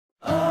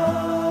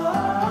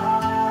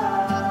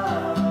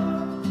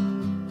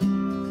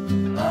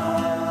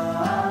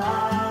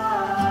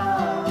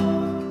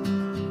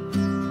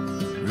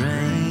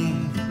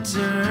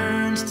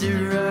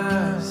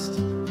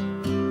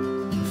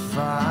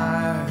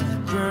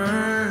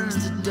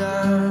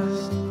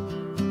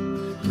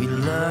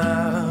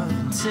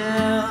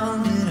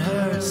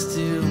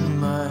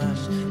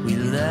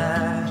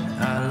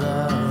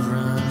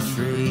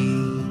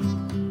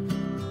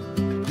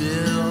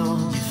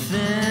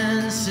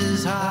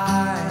voices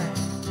high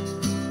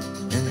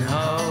and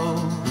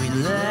hope we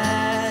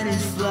let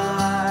it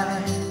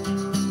fly.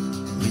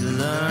 We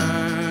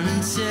learn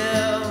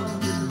until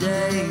the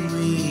day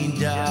we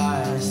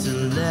die. So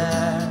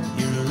let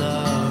your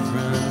love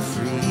run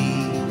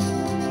free.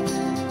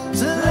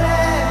 So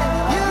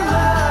let your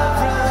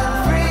love run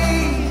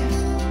free.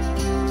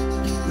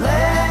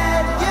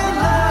 Let your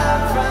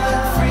love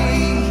run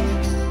free.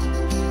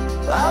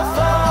 I'll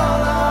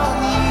fall on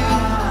you,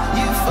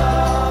 you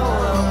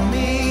fall on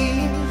me.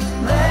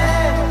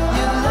 Let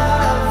your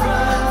love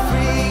run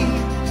free.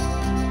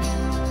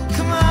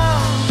 Come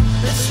on,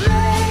 let's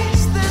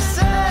raise the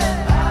sun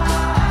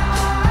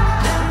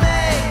and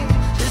make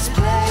this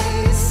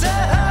place a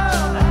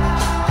home.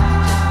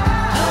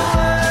 The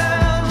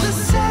world will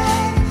say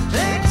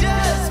they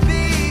just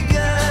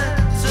begun.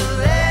 So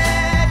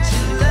let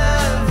your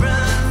love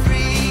run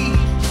free.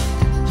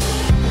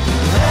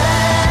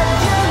 Let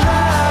your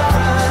love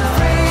run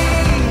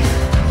free.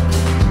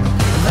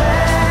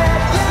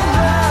 Let your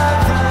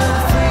love run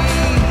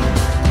free.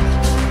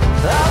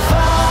 I'll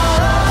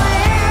fall on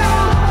you,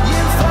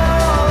 you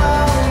fall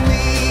on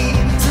me.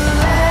 To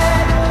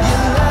let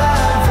your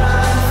love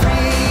run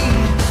free.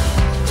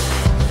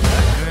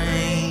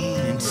 Rain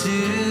into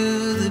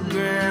the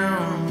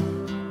ground,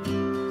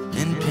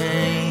 in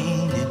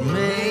pain it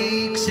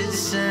makes it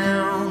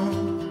sound.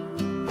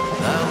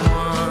 I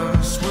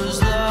once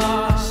was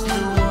lost, the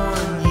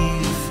one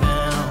you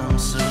found.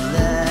 So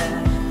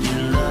let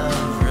your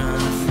love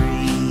run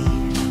free.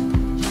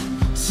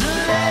 So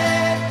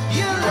let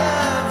your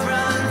love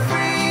run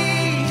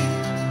free.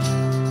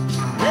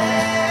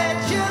 Let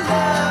your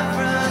love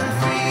run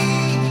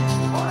free.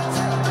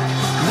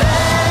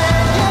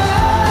 Let your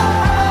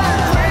love run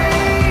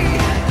free.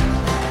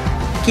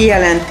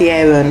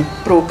 Kijelenti-e ön,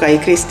 Prókai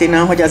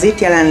Krisztina, hogy az itt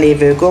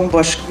jelenlévő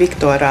gombos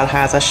Viktorral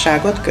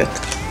házasságot köt?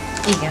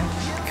 Igen.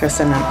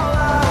 Köszönöm.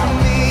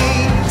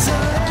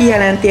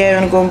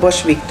 Kijelenti-e ön,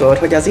 gombos Viktor,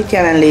 hogy az itt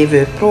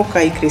jelenlévő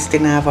Prókai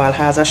Krisztinával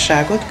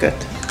házasságot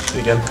köt?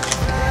 Igen.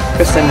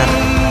 Köszönöm.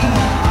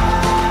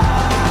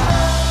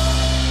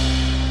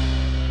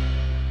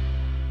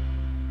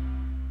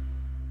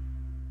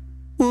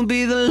 We'll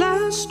be the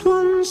last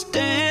ones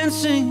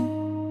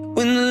dancing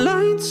when the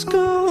lights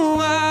go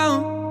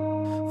out.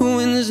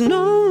 When there's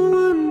no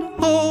one to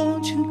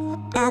hold you,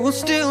 I will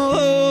still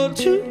hold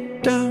you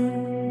down.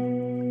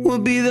 We'll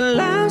be the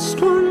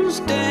last ones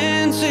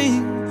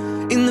dancing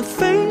in the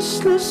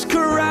faceless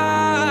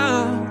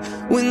crowd.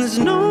 When there's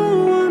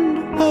no one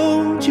to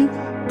hold you,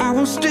 I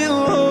will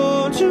still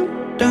hold you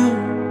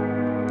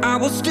down. I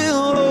will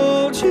still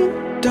hold you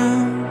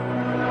down.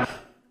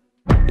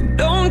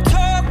 Don't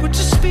talk, but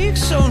you speak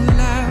so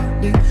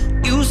loudly.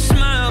 You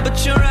smile,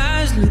 but your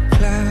eyes look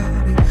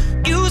cloudy.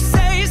 You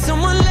say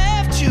someone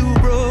left you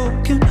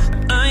broken.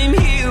 I'm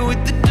here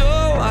with the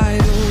door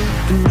wide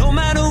open. No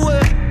matter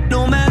what,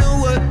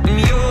 I'm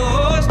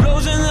yours.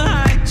 Lows and the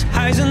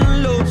highs and the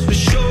lows for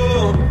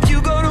sure.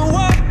 You go to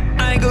war,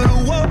 I go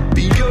to war.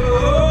 Be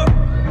yours.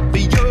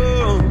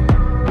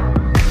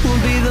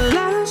 We'll be the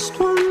last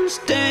ones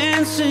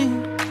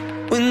dancing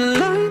when the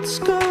lights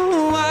go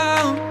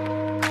out.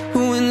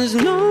 When there's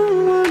no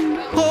one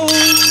to hold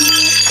you,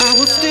 I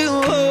will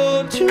still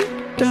hold you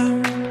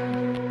down.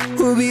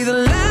 We'll be the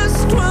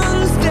last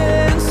ones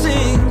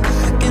dancing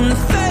in the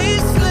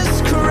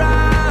faceless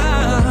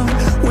crowd.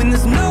 When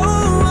there's no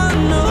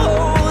one to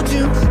hold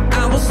you,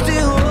 I will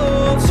still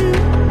hold you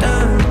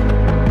down.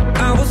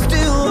 I will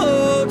still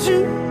hold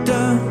you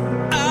down.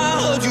 I'll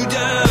hold you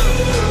down.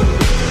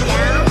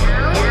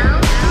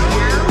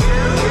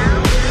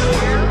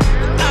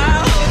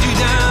 I'll hold you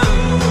down.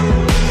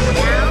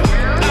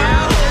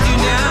 I'll hold you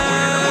down.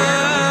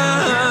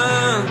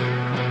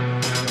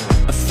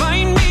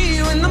 Find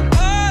me when the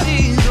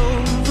party's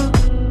over.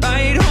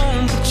 Ride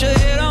home, put your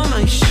head on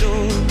my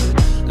shoulder.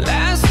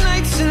 Last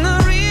night's in the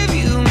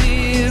rearview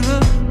mirror.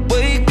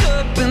 Wake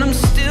up and I'm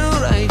still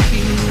right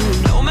here.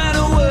 No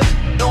matter what,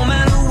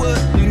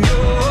 I'm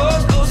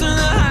yours. Lows and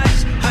the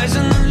highs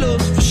and the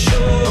lows for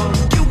sure.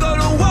 You go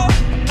to war,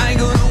 I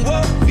go to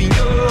war. Be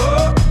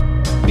yours.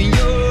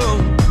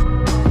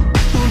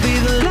 We'll be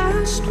the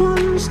last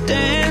ones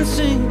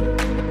dancing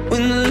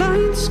when the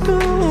lights go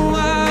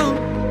out.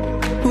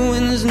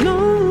 When there's no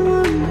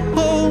one to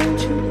hold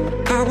you,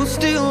 I will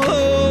still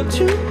hold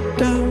you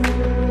down.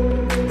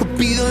 We'll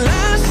be the